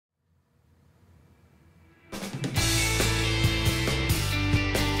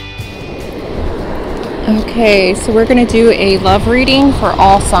Okay, so we're going to do a love reading for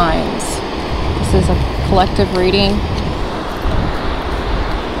all signs. This is a collective reading.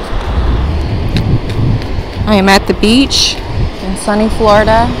 I am at the beach in sunny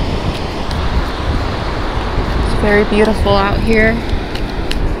Florida. It's very beautiful out here.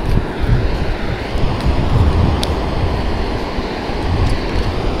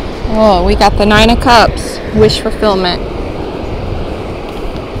 Oh, we got the Nine of Cups, wish fulfillment.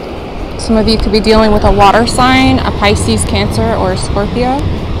 Some of you could be dealing with a water sign, a Pisces, Cancer, or a Scorpio.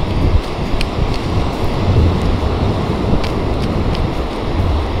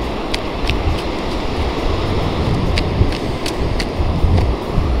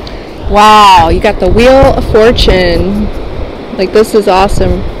 Wow, you got the Wheel of Fortune. Like, this is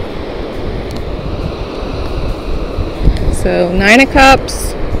awesome. So, Nine of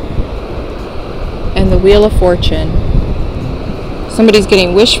Cups and the Wheel of Fortune. Somebody's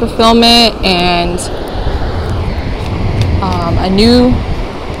getting wish fulfillment and a new,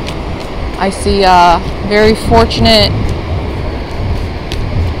 I see a very fortunate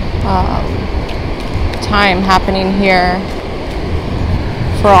time happening here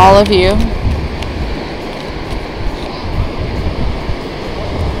for all of you.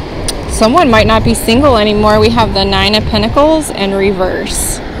 Someone might not be single anymore. We have the Nine of Pentacles in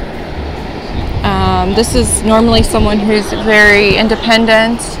reverse. This is normally someone who's very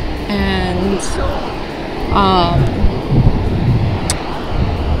independent and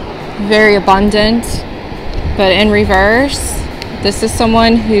very abundant, but in reverse, this is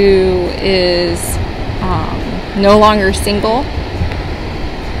someone who is no longer single.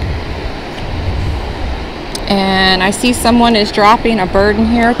 And I see someone is dropping a burden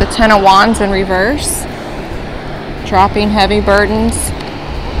here, the Ten of Wands in reverse, dropping heavy burdens.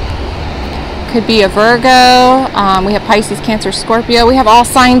 Could be a Virgo. We have Pisces, Cancer, Scorpio. We have all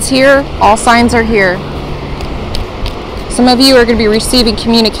signs here. All signs are here. Some of you are going to be receiving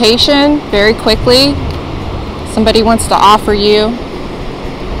communication very quickly. Somebody wants to offer you.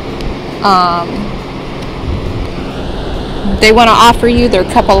 They want to offer you their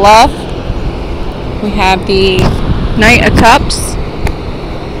cup of love. We have the Knight of Cups,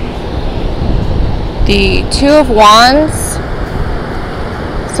 the Two of Wands.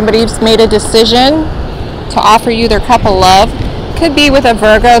 Somebody's made a decision to offer you their cup of love. Could be with a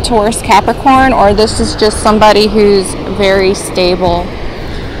Virgo, Taurus, Capricorn, or this is just somebody who's very stable,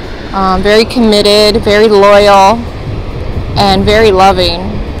 very committed, very loyal, and very loving,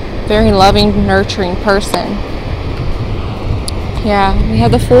 nurturing person. Yeah, we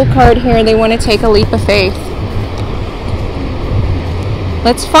have the Fool card here. They want to take a leap of faith.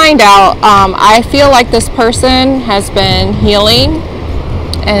 Let's find out. I feel like this person has been healing,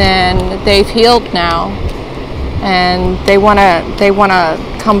 and they've healed now, and they want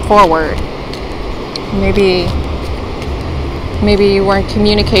to come forward. Maybe you weren't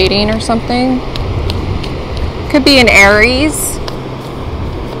communicating or something. Could be an Aries.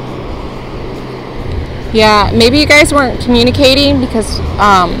 Yeah, maybe you guys weren't communicating because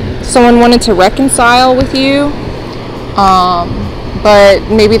someone wanted to reconcile with you, but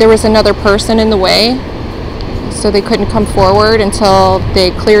maybe there was another person in the way, so they couldn't come forward until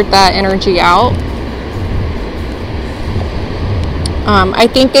they cleared that energy out. I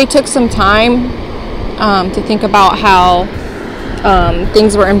think they took some time to think about how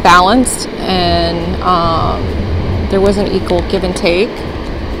things were imbalanced and there wasn't equal give and take.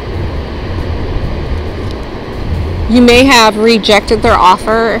 You may have rejected their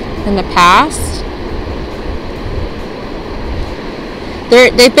offer in the past.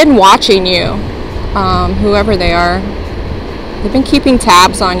 They've been watching you, whoever they are. They've been keeping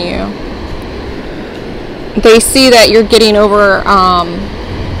tabs on you. They see that you're getting over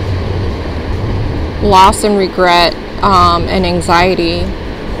loss and regret and anxiety.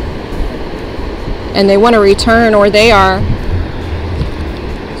 And they want to return, or they are.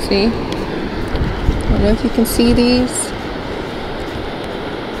 See? I don't know if you can see these.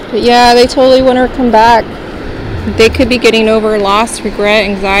 But yeah, they totally want to come back. They could be getting over loss, regret,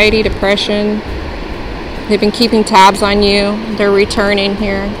 anxiety, depression. They've been keeping tabs on you. They're returning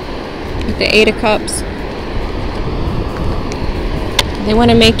here with the Eight of Cups. They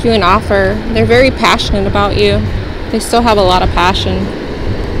want to make you an offer. They're very passionate about you. They still have a lot of passion.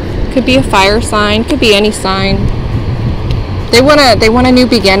 Could be a fire sign. Could be any sign. They want a new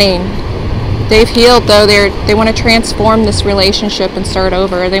beginning. They've healed, though. They want to transform this relationship and start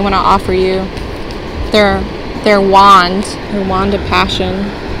over. They want to offer you their wand of passion.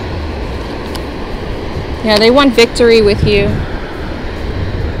 Yeah, they want victory with you.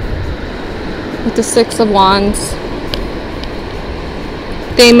 With the Six of Wands.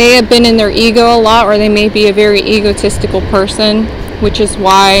 they may have been in their ego a lot, or they may be a very egotistical person, which is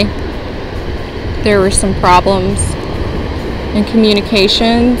why there were some problems in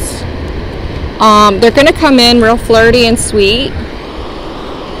communications. They're going to come in real flirty and sweet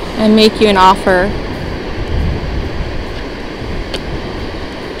and make you an offer.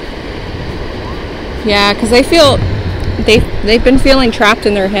 Yeah, because they feel they've been feeling trapped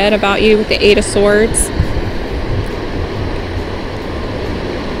in their head about you with the 8 of Swords.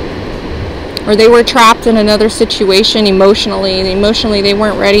 Or they were trapped in another situation emotionally. And emotionally, they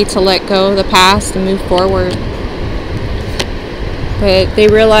weren't ready to let go of the past and move forward. But they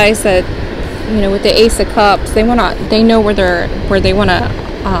realize that, you know, with the Ace of Cups, they know where they want to.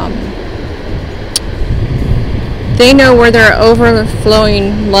 They know where their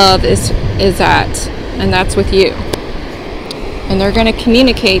overflowing love is at, and that's with you. And they're going to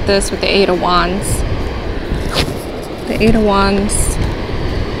communicate this with the 8 of Wands. The 8 of Wands.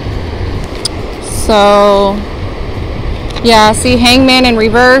 So, yeah, see, Hangman in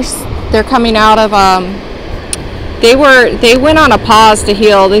reverse. They're coming out of they went on a pause to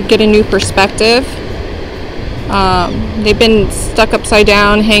heal, to get a new perspective. They've been stuck upside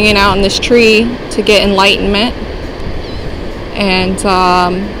down, hanging out in this tree to get enlightenment. And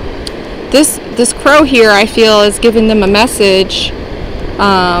this crow here, I feel, is giving them a message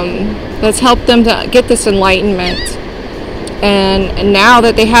that's helped them to get this enlightenment. And now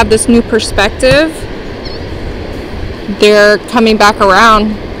that they have this new perspective, they're coming back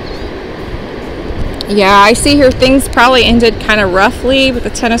around. Yeah, I see here things probably ended kind of roughly with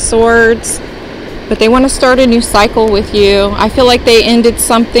the 10 of Swords, but they want to start a new cycle with you. I feel like they ended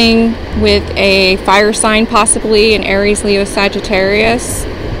something with a fire sign, possibly an Aries, Leo, Sagittarius.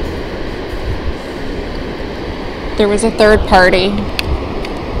 There was a third party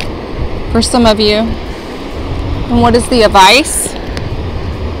for some of you. And what is the advice?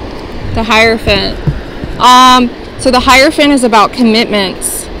 The Hierophant. So the Hierophant is about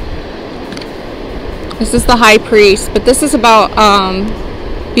commitments. This is the High Priest, but this is about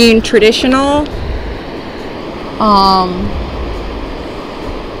being traditional.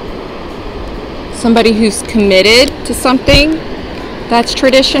 Somebody who's committed to something that's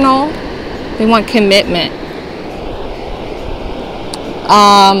traditional. They want commitment.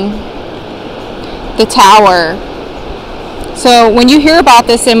 The Tower. So when you hear about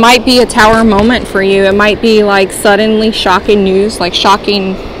this, it might be a Tower moment for you. It might be like suddenly shocking news, like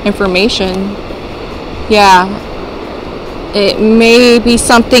shocking information. Yeah. It may be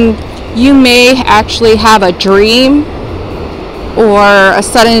something, you may actually have a dream or a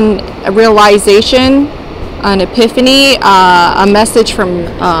sudden realization, an epiphany, a message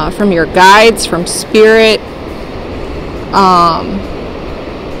from your guides, from spirit.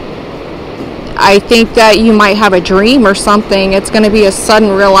 I think that you might have a dream or something. It's going to be a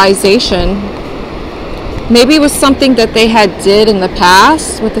sudden realization. Maybe it was something that they had did in the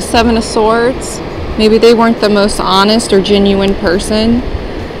past with the 7 of Swords. Maybe they weren't the most honest or genuine person.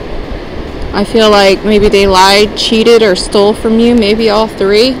 I feel like maybe they lied, cheated, or stole from you. Maybe all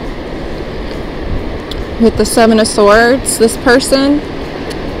three. With the 7 of Swords, this person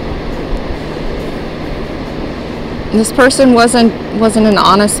wasn't an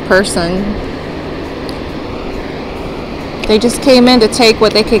honest person. They just came in to take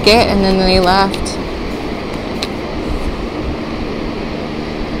what they could get, and then they left.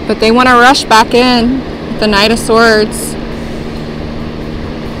 But they want to rush back in. The Knight of Swords.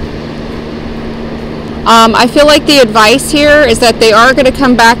 I feel like the advice here is that they are going to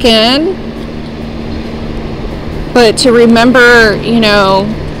come back in, but to remember, you know,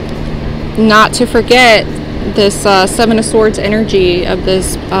 not to forget this 7 of Swords energy of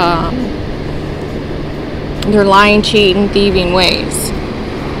this their lying, cheating, thieving ways.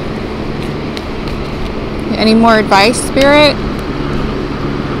 Any more advice, Spirit?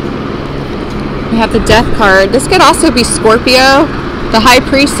 We have the Death card. This could also be Scorpio. The High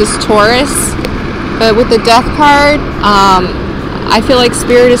Priest is Taurus. But with the Death card, I feel like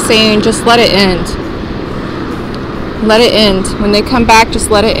Spirit is saying just let it end. Let it end. When they come back, just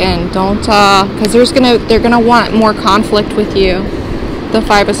let it end. Don't, because they're gonna want more conflict with you. The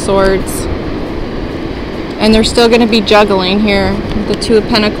 5 of Swords. And they're still going to be juggling here. The 2 of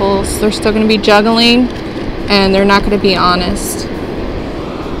Pentacles. They're still going to be juggling. And they're not going to be honest.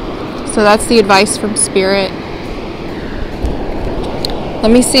 So that's the advice from Spirit. Let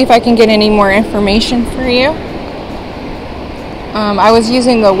me see if I can get any more information for you. I was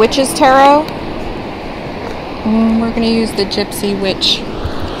using the Witch's Tarot. We're going to use the Gypsy Witch.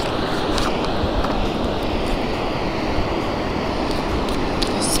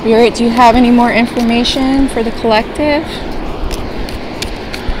 Spirit, do you have any more information for the collective?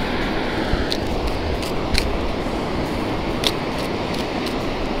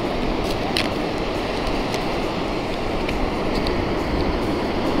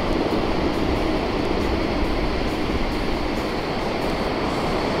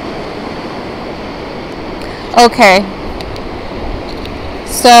 Okay.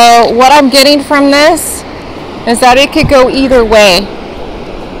 So what I'm getting from this is that it could go either way.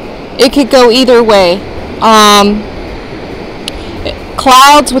 It could go either way.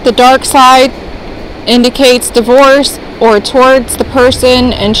 Clouds with the dark side indicates divorce, or towards the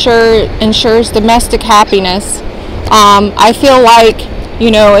person ensures domestic happiness. I feel like,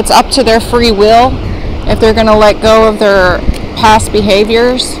 you know, it's up to their free will if they're going to let go of their past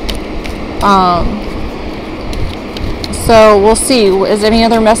behaviors. So we'll see. Is any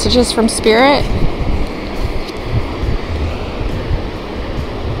other messages from Spirit?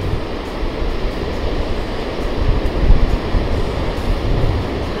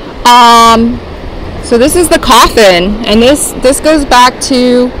 So this is the coffin, and this goes back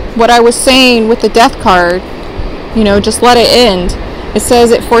to what I was saying with the death card. You know, just let it end. It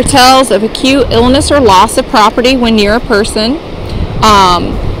says it foretells of acute illness or loss of property when near a person,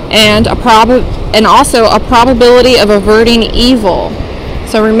 and also a probability of averting evil.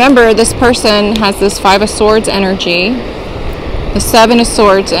 So remember, this person has this 5 of Swords energy, the 7 of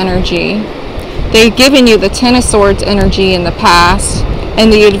Swords energy. They've given you the 10 of Swords energy in the past,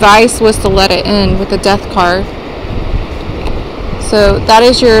 and the advice was to let it end with the death card. So that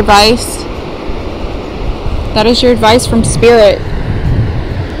is your advice. That is your advice from Spirit.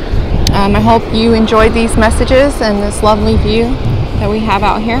 I hope you enjoyed these messages and this lovely view that we have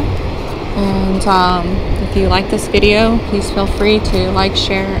out here. And if you like this video, please feel free to like,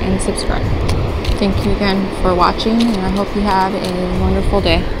 share, and subscribe. Thank you again for watching, and I hope you have a wonderful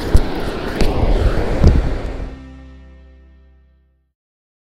day.